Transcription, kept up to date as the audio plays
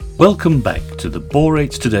Welcome back to the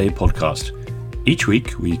Borates Today podcast. Each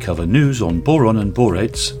week we cover news on boron and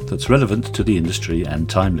borates that's relevant to the industry and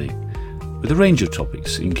timely. With a range of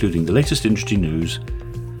topics, including the latest industry news,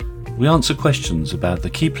 we answer questions about the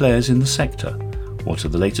key players in the sector. What are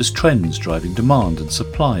the latest trends driving demand and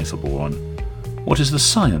supply for boron? What is the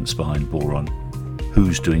science behind boron?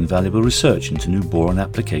 Who's doing valuable research into new boron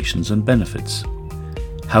applications and benefits?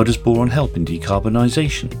 How does boron help in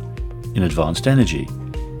decarbonisation, in advanced energy,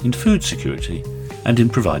 in food security, and in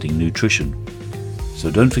providing nutrition? So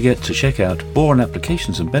don't forget to check out boron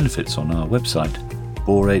applications and benefits on our website,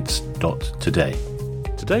 borates.today.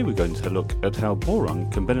 Today we're going to look at how boron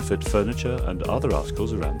can benefit furniture and other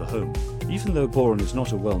articles around the home. Even though boron is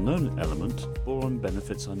not a well-known element, boron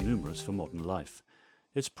benefits are numerous for modern life.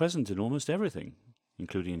 It's present in almost everything,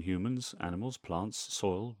 including in humans, animals, plants,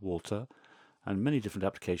 soil, water, and many different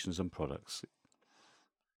applications and products.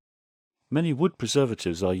 Many wood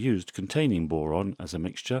preservatives are used containing boron as a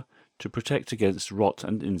mixture to protect against rot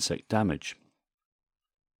and insect damage.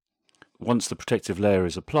 Once the protective layer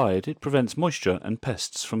is applied, it prevents moisture and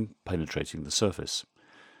pests from penetrating the surface.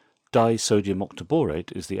 Disodium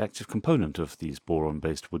octaborate is the active component of these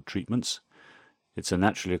boron-based wood treatments. It's a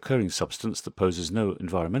naturally occurring substance that poses no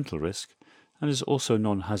environmental risk and is also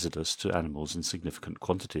non-hazardous to animals in significant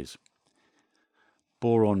quantities.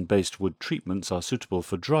 Boron-based wood treatments are suitable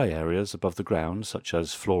for dry areas above the ground, such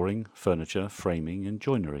as flooring, furniture, framing, and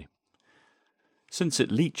joinery. Since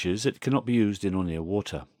it leaches, it cannot be used in or near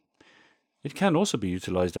water. It can also be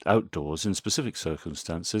utilized outdoors in specific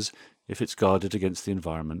circumstances if it's guarded against the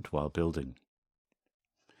environment while building.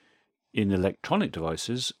 In electronic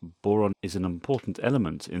devices, boron is an important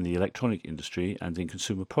element in the electronic industry and in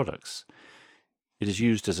consumer products. It is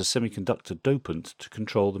used as a semiconductor dopant to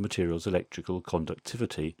control the material's electrical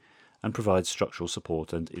conductivity and provide structural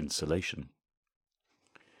support and insulation.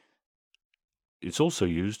 It's also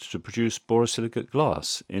used to produce borosilicate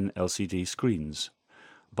glass in LCD screens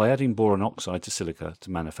by adding boron oxide to silica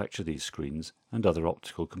to manufacture these screens and other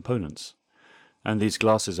optical components. And these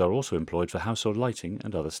glasses are also employed for household lighting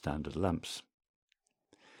and other standard lamps.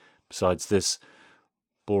 Besides this,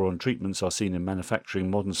 boron treatments are seen in manufacturing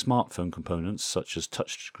modern smartphone components such as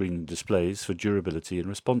touchscreen displays for durability and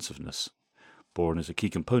responsiveness. Boron is a key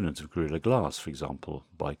component of Gorilla Glass, for example,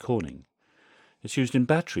 by Corning. It's used in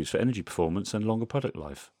batteries for energy performance and longer product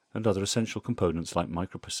life, and other essential components like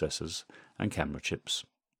microprocessors and camera chips.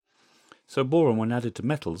 So boron, when added to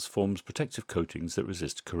metals, forms protective coatings that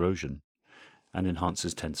resist corrosion and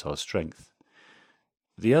enhances tensile strength.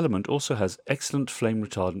 The element also has excellent flame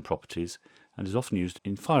retardant properties and is often used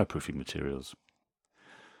in fireproofing materials.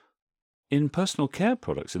 In personal care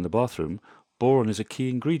products in the bathroom, boron is a key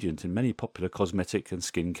ingredient in many popular cosmetic and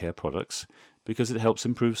skin care products because it helps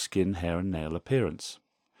improve skin, hair and nail appearance.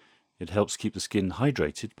 It helps keep the skin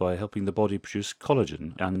hydrated by helping the body produce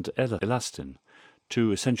collagen and elastin,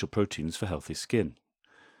 two essential proteins for healthy skin.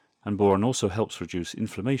 And boron also helps reduce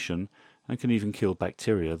inflammation and can even kill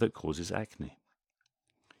bacteria that causes acne.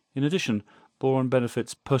 In addition, boron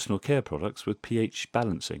benefits personal care products with pH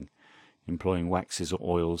balancing, employing waxes or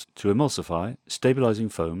oils to emulsify, stabilizing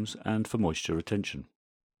foams, and for moisture retention.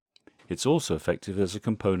 It's also effective as a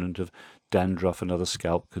component of dandruff and other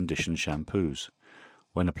scalp condition shampoos.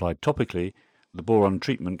 When applied topically, the boron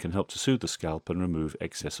treatment can help to soothe the scalp and remove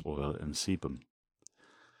excess oil and sebum.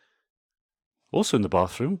 Also in the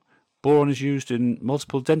bathroom, boron is used in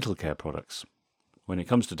multiple dental care products. When it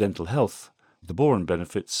comes to dental health, the boron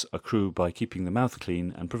benefits accrue by keeping the mouth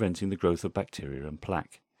clean and preventing the growth of bacteria and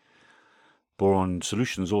plaque. Boron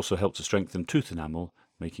solutions also help to strengthen tooth enamel,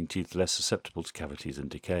 making teeth less susceptible to cavities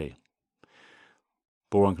and decay.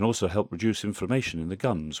 Boron can also help reduce inflammation in the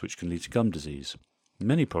gums, which can lead to gum disease.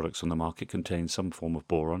 Many products on the market contain some form of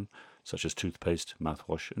boron, such as toothpaste,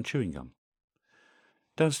 mouthwash, and chewing gum.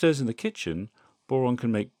 Downstairs in the kitchen, boron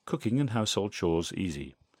can make cooking and household chores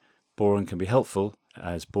easy. Boron can be helpful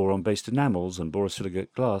as boron-based enamels and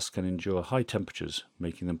borosilicate glass can endure high temperatures,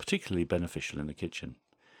 making them particularly beneficial in the kitchen.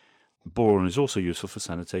 Boron is also useful for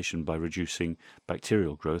sanitation by reducing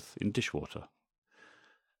bacterial growth in dishwater.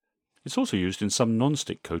 It's also used in some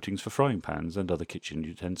non-stick coatings for frying pans and other kitchen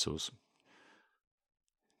utensils.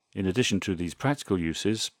 In addition to these practical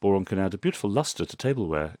uses, boron can add a beautiful luster to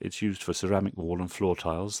tableware. It's used for ceramic wall and floor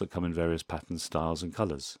tiles that come in various patterns, styles and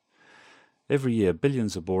colours. Every year,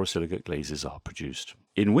 billions of borosilicate glazes are produced.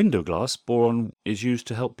 In window glass, boron is used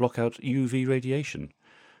to help block out UV radiation,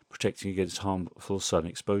 protecting against harmful sun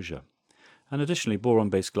exposure. And additionally,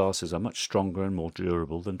 boron-based glasses are much stronger and more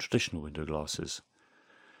durable than traditional window glasses.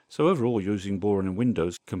 So overall, using boron in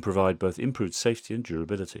windows can provide both improved safety and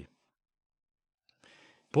durability.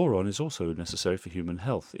 Boron is also necessary for human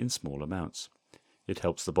health in small amounts. It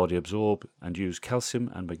helps the body absorb and use calcium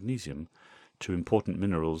and magnesium, two important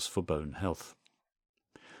minerals for bone health.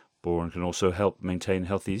 Boron can also help maintain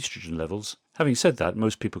healthy estrogen levels. Having said that,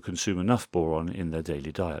 most people consume enough boron in their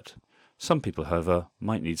daily diet. Some people, however,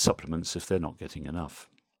 might need supplements if they're not getting enough.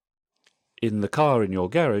 In the car in your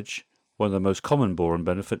garage, one of the most common boron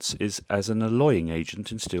benefits is as an alloying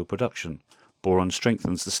agent in steel production. Boron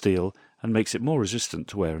strengthens the steel and makes it more resistant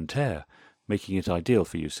to wear and tear, making it ideal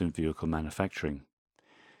for use in vehicle manufacturing.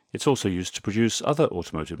 It's also used to produce other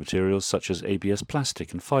automotive materials such as ABS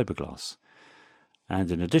plastic and fiberglass.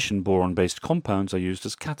 And in addition, boron-based compounds are used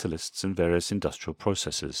as catalysts in various industrial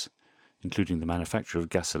processes, including the manufacture of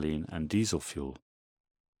gasoline and diesel fuel.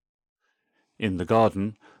 In the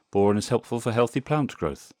garden, boron is helpful for healthy plant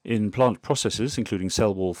growth. In plant processes, including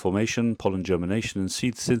cell wall formation, pollen germination and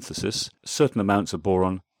seed synthesis, certain amounts of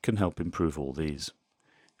boron can help improve all these.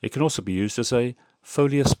 It can also be used as a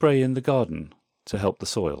foliar spray in the garden to help the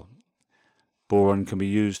soil. Boron can be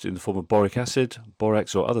used in the form of boric acid,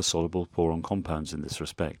 borax or other soluble boron compounds in this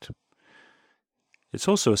respect. It's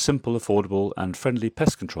also a simple, affordable and friendly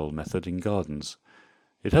pest control method in gardens.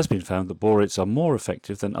 It has been found that borates are more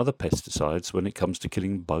effective than other pesticides when it comes to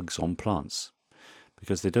killing bugs on plants,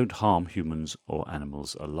 because they don't harm humans or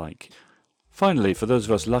animals alike. Finally, for those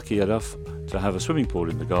of us lucky enough to have a swimming pool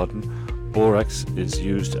in the garden, borax is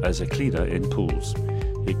used as a cleaner in pools.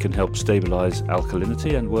 It can help stabilize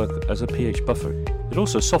alkalinity and work as a pH buffer. It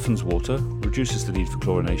also softens water, reduces the need for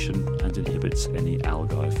chlorination, and inhibits any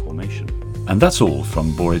algae formation. And that's all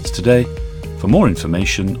from Borates Today. For more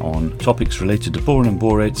information on topics related to boron and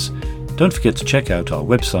borates, don't forget to check out our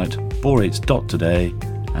website, borates.today,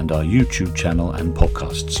 and our YouTube channel and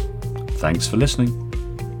podcasts. Thanks for listening.